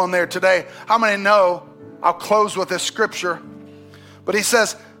not going there today. How many know? I'll close with this scripture. But he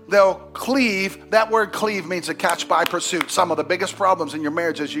says they'll cleave. That word cleave means to catch by pursuit. Some of the biggest problems in your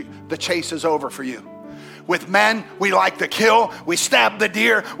marriage is the chase is over for you. With men, we like to kill. We stab the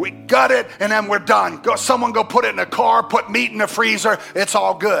deer. We gut it, and then we're done. Someone go put it in a car, put meat in the freezer. It's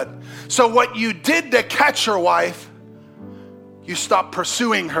all good. So what you did to catch your wife, you stop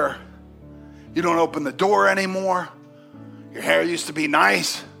pursuing her. You don't open the door anymore. Your hair used to be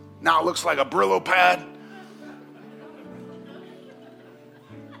nice. Now it looks like a Brillo pad.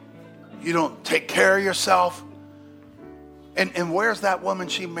 You don't take care of yourself. And where's that woman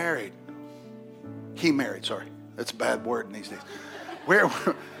she married? He married, sorry. That's a bad word in these days.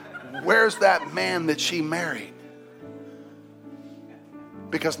 Where's that man that she married?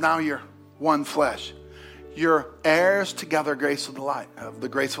 Because now you're one flesh. You're heirs together, the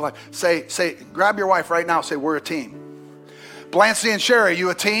grace of life. Say, grab your wife right now. Say, we're a team. Blancy and Sherry, you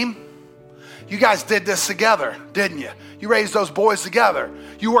a team? You guys did this together, didn't you? You raised those boys together.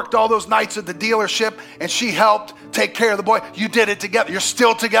 You worked all those nights at the dealership, and she helped take care of the boy. You did it together. You're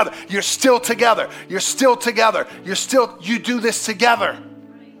still together. You're still together. You're still together. You do this together.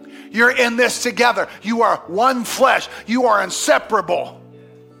 You're in this together. You are one flesh. You are inseparable.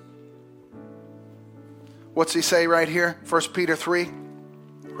 What's he say right here? 1 Peter 3.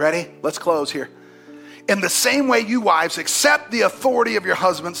 Ready? Let's close here. In the same way, you wives, accept the authority of your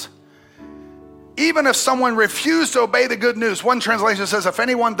husbands Even if someone refused to obey the good news, one translation says, if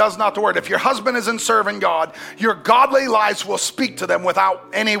anyone does not the word, if your husband isn't serving God, your godly lives will speak to them without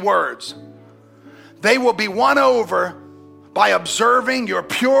any words. They will be won over by observing your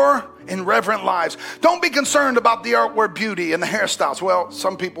pure and reverent lives. Don't be concerned about the outward beauty and the hairstyles. Well,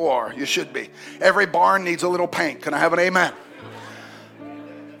 some people are. You should be. Every barn needs a little paint. Can I have an amen?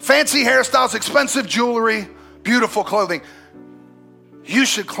 Fancy hairstyles, expensive jewelry, beautiful clothing. You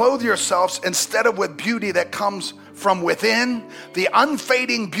should clothe yourselves instead of with beauty that comes from within, the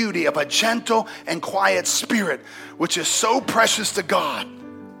unfading beauty of a gentle and quiet spirit, which is so precious to God.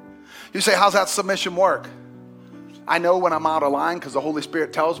 You say, how's that submission work? I know when I'm out of line because the Holy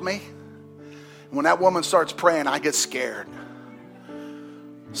Spirit tells me. When that woman starts praying, I get scared.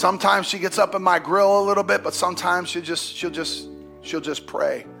 Sometimes she gets up in my grill a little bit, but sometimes she'll just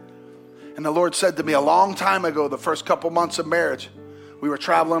pray. And the Lord said to me a long time ago, the first couple months of marriage, we were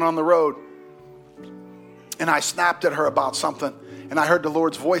traveling on the road, and I snapped at her about something, and I heard the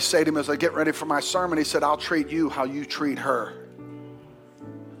Lord's voice say to me as I get ready for my sermon, he said, I'll treat you how you treat her.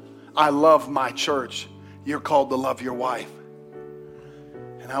 I love my church. You're called to love your wife.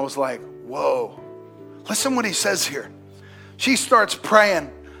 And I was like, whoa. Listen what he says here. She starts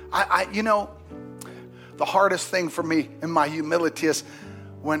praying. The hardest thing for me in my humility is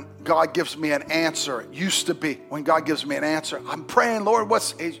when God gives me an answer. It used to be when God gives me an answer, I'm praying, Lord,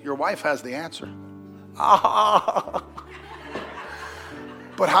 your wife has the answer. But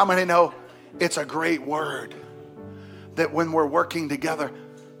how many know it's a great word that when we're working together,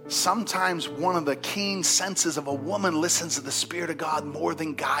 sometimes one of the keen senses of a woman listens to the Spirit of God more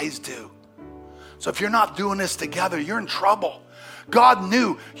than guys do. So if you're not doing this together, you're in trouble. God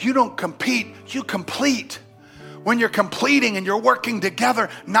knew you don't compete, you complete. When you're completing and you're working together,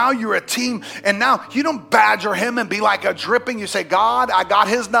 now you're a team. And now you don't badger him and be like a dripping. You say, God, I got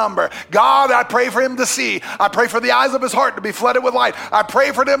his number. God, I pray for him to see. I pray for the eyes of his heart to be flooded with light. I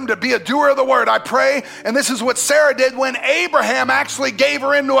pray for them to be a doer of the word. I pray. And this is what Sarah did when Abraham actually gave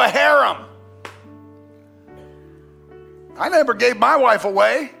her into a harem. I never gave my wife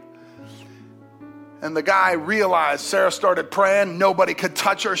away. And the guy realized Sarah started praying. Nobody could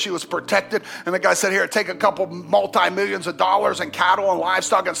touch her. She was protected. And the guy said, here, take a couple multi-millions of dollars and cattle and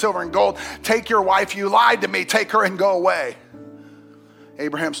livestock and silver and gold. Take your wife. You lied to me. Take her and go away.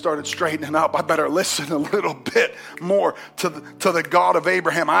 Abraham started straightening up. I better listen a little bit more to the God of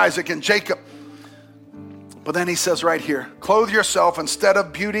Abraham, Isaac, and Jacob. But then he says right here, clothe yourself instead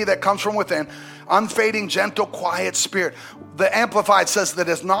of beauty that comes from within, unfading, gentle, quiet spirit. The Amplified says that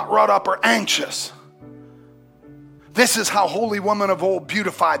it's not wrought up or anxious. This is how holy women of old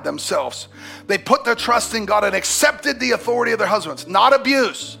beautified themselves. They put their trust in God and accepted the authority of their husbands. Not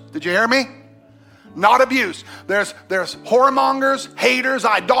abuse. Did you hear me? Not abuse. There's whoremongers, haters,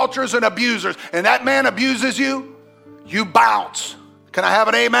 idolaters, and abusers. And that man abuses you, you bounce. Can I have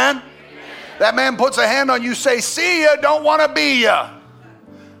an amen? Amen. That man puts a hand on you, say, see ya, don't want to be ya.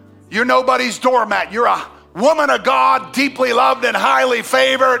 You're nobody's doormat. You're a woman of God, deeply loved and highly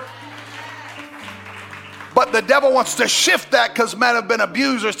favored. But the devil wants to shift that because men have been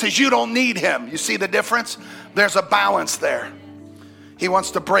abusers because you don't need him. You see the difference? There's a balance there. He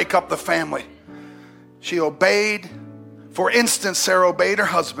wants to break up the family. She obeyed. For instance, Sarah obeyed her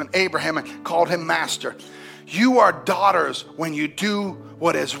husband, Abraham, and called him master. You are daughters when you do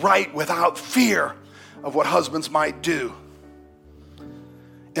what is right without fear of what husbands might do.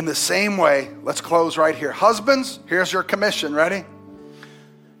 In the same way, let's close right here. Husbands, here's your commission. Ready?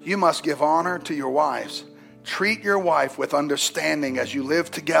 You must give honor to your wives. Treat your wife with understanding as you live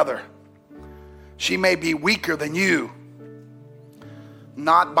together. She may be weaker than you,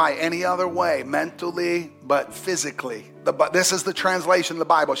 not by any other way, mentally, but physically. This is the translation of the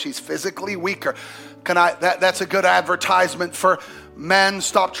Bible. She's physically weaker. That's a good advertisement for men.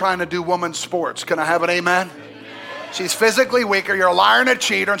 Stop trying to do women's sports. Can I have an amen? She's physically weaker. You're a liar and a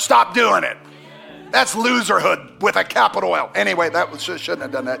cheater, and stop doing it. That's loserhood with a capital L. Anyway, shouldn't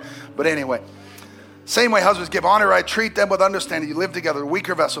have done that. But anyway. Same way husbands give honor, right? Treat them with understanding. You live together, a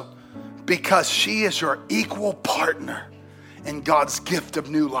weaker vessel. Because she is your equal partner in God's gift of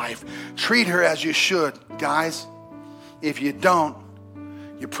new life. Treat her as you should. Guys, if you don't,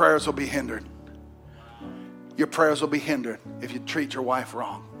 your prayers will be hindered. Your prayers will be hindered if you treat your wife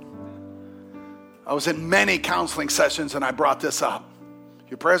wrong. I was in many counseling sessions and I brought this up.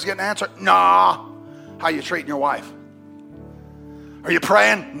 Your prayers getting answered? Nah. How you treating your wife? Are you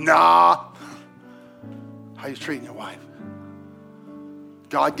praying? Nah. How you treating your wife?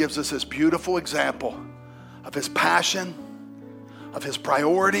 God gives us this beautiful example of his passion, of his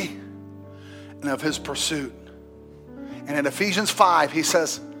priority, and of his pursuit. And in Ephesians 5, he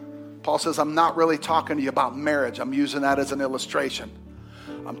says, Paul says, I'm not really talking to you about marriage. I'm using that as an illustration.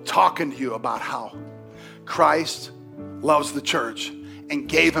 I'm talking to you about how Christ loves the church and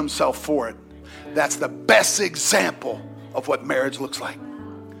gave himself for it. That's the best example of what marriage looks like.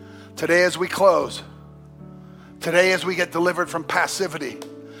 Today as we close, today as we get delivered from passivity,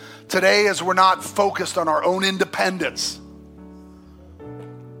 today as we're not focused on our own independence,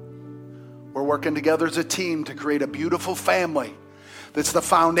 we're working together as a team to create a beautiful family that's the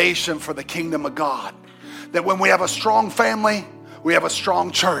foundation for the kingdom of God. That when we have a strong family, we have a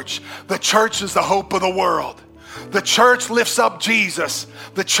strong church. The church is the hope of the world. The church lifts up Jesus.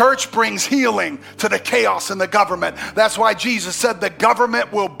 The church brings healing to the chaos in the government. That's why Jesus said the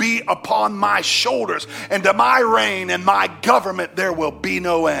government will be upon my shoulders, and to my reign and my government there will be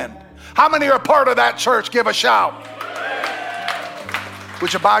no end. How many are part of that church? Give a shout.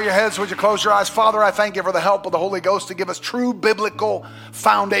 Would you bow your heads? Would you close your eyes? Father, I thank you for the help of the Holy Ghost to give us true biblical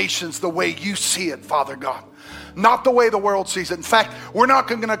foundations the way you see it, Father God. Not the way the world sees it. In fact, we're not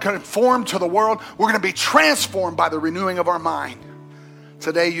going to conform to the world. We're going to be transformed by the renewing of our mind.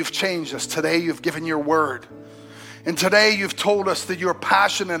 Today you've changed us. Today you've given your word. And today you've told us that you're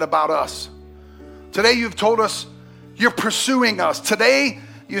passionate about us. Today you've told us you're pursuing us. Today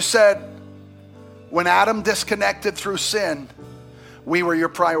you said when Adam disconnected through sin, we were your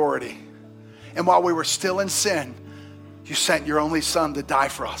priority. And while we were still in sin, you sent your only son to die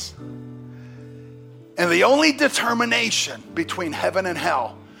for us. And the only determination between heaven and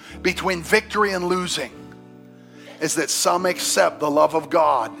hell, between victory and losing, is that some accept the love of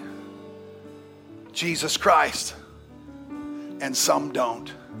God, Jesus Christ, and some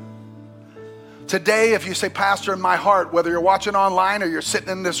don't. Today, if you say, Pastor, in my heart, whether you're watching online or you're sitting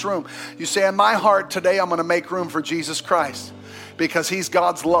in this room, you say, in my heart today, I'm going to make room for Jesus Christ. Because he's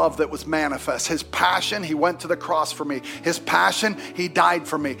God's love that was manifest. His passion, he went to the cross for me. His passion, he died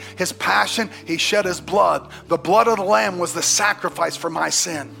for me. His passion, he shed his blood. The blood of the Lamb was the sacrifice for my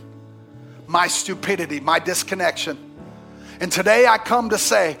sin, my stupidity, my disconnection. And today I come to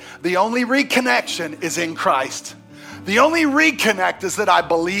say the only reconnection is in Christ. The only reconnect is that I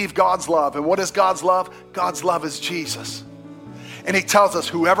believe God's love. And what is God's love? God's love is Jesus. And he tells us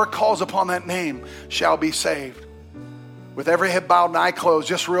whoever calls upon that name shall be saved. With every head bowed and eye closed,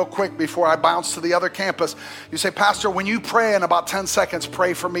 just real quick before I bounce to the other campus, you say, Pastor, when you pray in about 10 seconds,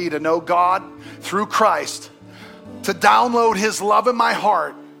 pray for me to know God through Christ, to download his love in my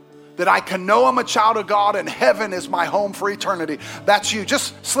heart, that I can know I'm a child of God and heaven is my home for eternity. That's you.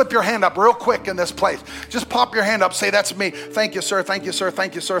 Just slip your hand up real quick in this place. Just pop your hand up. Say, that's me. Thank you, sir. Thank you, sir.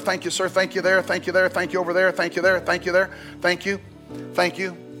 Thank you, sir. Thank you, sir. Thank you there. Thank you there. Thank you over there. Thank you there. Thank you there. Thank you. Thank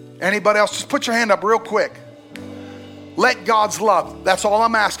you. Anybody else? Just put your hand up real quick. Let God's love, that's all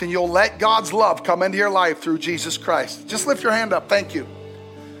I'm asking. You'll let God's love come into your life through Jesus Christ. Just lift your hand up. Thank you.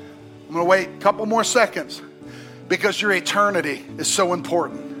 I'm going to wait a couple more seconds because your eternity is so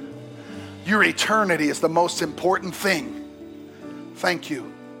important. Your eternity is the most important thing. Thank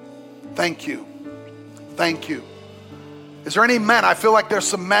you. Thank you. Thank you. Is there any men? I feel like there's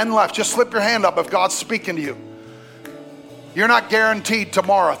some men left. Just slip your hand up if God's speaking to you. You're not guaranteed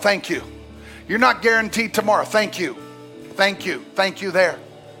tomorrow. Thank you. You're not guaranteed tomorrow. Thank you. Thank you. Thank you there.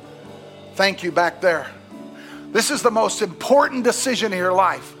 Thank you back there. This is the most important decision in your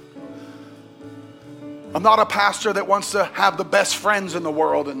life. I'm not a pastor that wants to have the best friends in the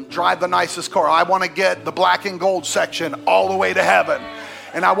world and drive the nicest car. I want to get the black and gold section all the way to heaven.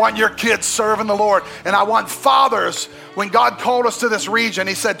 And I want your kids serving the Lord. And I want fathers, when God called us to this region,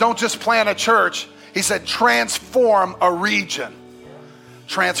 he said, don't just plant a church. He said, transform a region.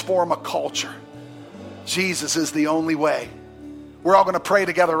 Transform a culture. Jesus is the only way. We're all going to pray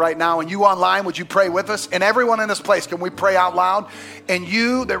together right now. And you online, would you pray with us? And everyone in this place, can we pray out loud? And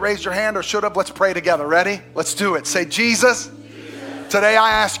you that raised your hand or should have, let's pray together. Ready? Let's do it. Say, Jesus, today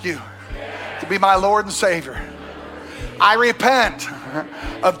I ask you to be my Lord and Savior. I repent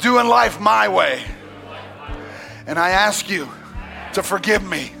of doing life my way. And I ask you to forgive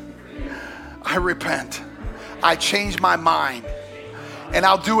me. I repent. I change my mind. And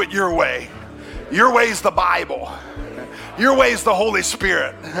I'll do it your way. Your way is the Bible. Your way is the Holy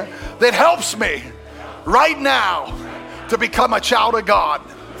Spirit that helps me right now to become a child of God.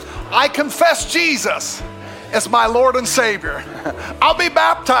 I confess Jesus as my Lord and Savior. I'll be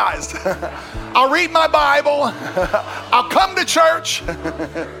baptized. I'll read my Bible. I'll come to church.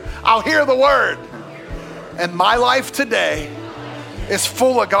 I'll hear the word. And my life today is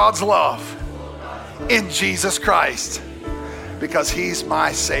full of God's love in Jesus Christ because he's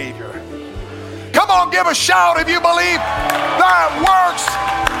my Savior. Come on, give a shout if you believe that works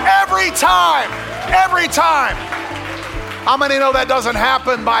every time. Every time. How many know that doesn't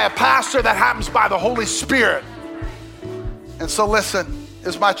happen by a pastor? That happens by the Holy Spirit. And so listen,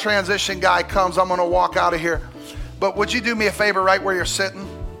 as my transition guy comes, I'm going to walk out of here. But would you do me a favor right where you're sitting?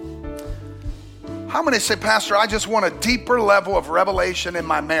 How many say, Pastor, I just want a deeper level of revelation in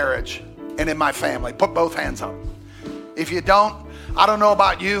my marriage and in my family? Put both hands up. If you don't, I don't know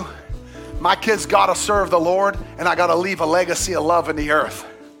about you. My kids got to serve the Lord, and I got to leave a legacy of love in the earth.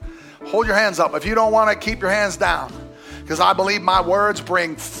 Hold your hands up. If you don't want to, keep your hands down, because I believe my words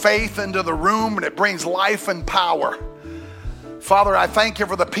bring faith into the room, and it brings life and power. Father, I thank you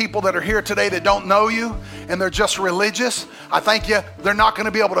for the people that are here today that don't know you and they're just religious. I thank you they're not going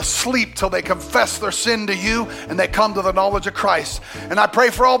to be able to sleep till they confess their sin to you and they come to the knowledge of Christ. And I pray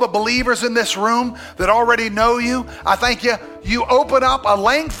for all the believers in this room that already know you. I thank you. You open up a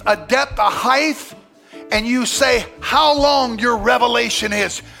length, a depth, a height, and you say how long your revelation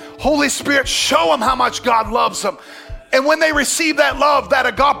is. Holy Spirit, show them how much God loves them. And when they receive that love, that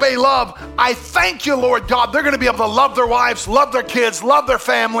agape love, I thank you, Lord God, they're going to be able to love their wives, love their kids, love their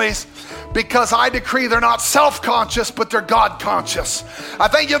families, because I decree they're not self-conscious, but they're God-conscious. I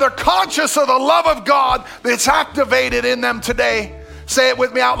thank you, they're conscious of the love of God that's activated in them today. Say it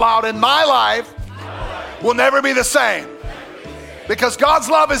with me out loud. And my life will never be the same, because God's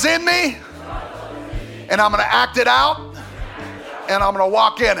love is in me, and I'm going to act it out, and I'm going to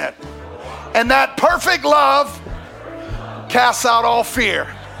walk in it. And that perfect love casts out all fear.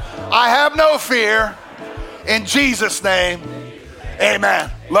 I have no fear. In Jesus' name, amen.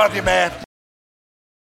 Love you, man.